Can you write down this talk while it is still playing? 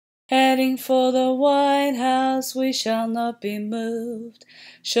Heading for the White House, we shall not be moved.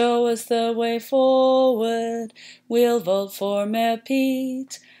 Show us the way forward, we'll vote for Mayor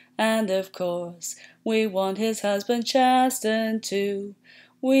Pete. And of course, we want his husband Chasten too.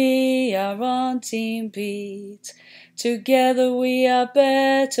 We are on Team Pete. Together we are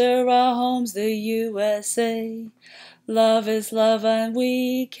better, our home's the USA. Love is love and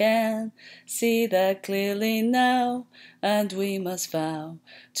we can see that clearly now, and we must vow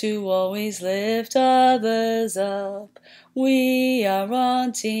to always lift others up. We are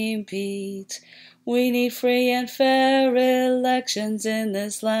on Team Pete. We need free and fair elections in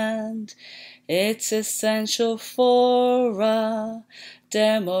this land. It's essential for a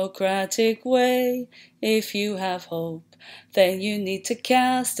democratic way. If you have hope, then you need to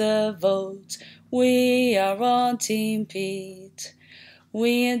cast a vote. We are on Team Pete.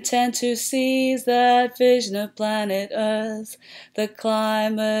 We intend to seize that vision of planet Earth. The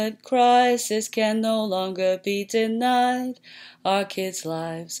climate crisis can no longer be denied. Our kids'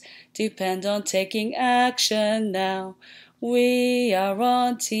 lives depend on taking action now. We are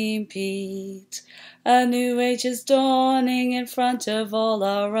on Team Pete. A new age is dawning in front of all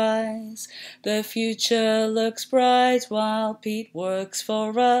our eyes. The future looks bright while Pete works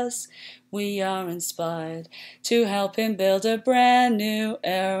for us. We are inspired to help him build a brand new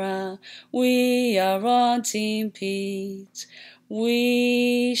era. We are on Team Pete.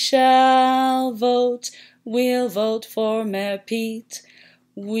 We shall vote. We'll vote for Mayor Pete.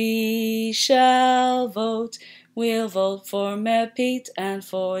 We shall vote. We'll vote for Mayor Pete, and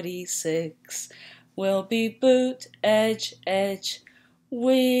 46 will be boot edge.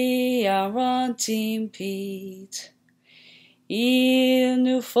 We are on Team Pete. Il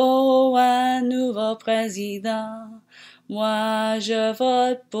nous faut un nouveau président. Moi, je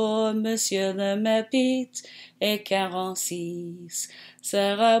vote pour Monsieur le Maire Pete, et 46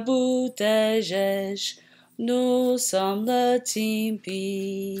 sera Buttigieg. Nous sommes le Team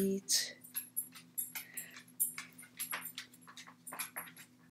Pete.